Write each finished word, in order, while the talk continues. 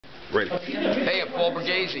Ready. Hey, I'm Paul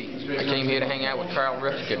Borghese. I came here to hang out with Carl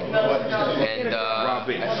Rifkin. And, Rob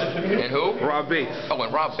Bass. And who? Rob Bass. Oh,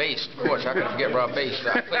 and Rob Bass, of course. How can I forget Rob Bass?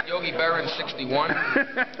 I played Yogi Berra in '61.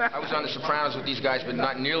 I was on The Sopranos with these guys, but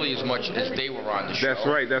not nearly as much as they were on the show. That's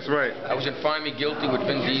right, that's right. I was in Find Me Guilty with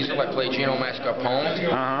Vin Diesel. I played Gino Mascarpone.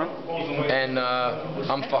 And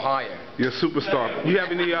I'm for hire. You're a superstar. You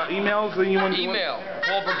have any emails that you want to Email,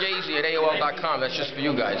 paulborghese@AOL.com. That's just for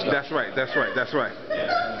you guys, though. That's right, that's right, that's right.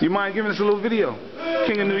 You mind giving us a little video?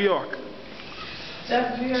 King of New York.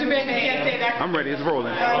 I'm ready, it's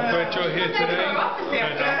rolling. I'm glad you're here today,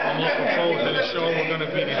 and I'm looking forward to the show. We're going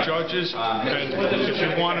to be the judges, and if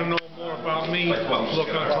you want to know more about me, look on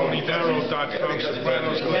TonyDarrow.com,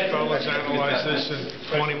 Sopranos, Goodfellas, Analyze This, and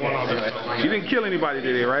 21 other films. You didn't kill anybody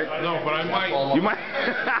today, right? No, but I might. You might.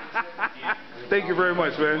 Thank you very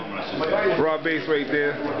much, man. Rob Bass right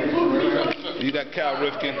there. You got Carl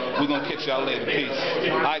Rifkin. We're going to catch y'all later. Peace.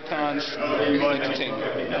 Icons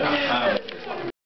Entertainment.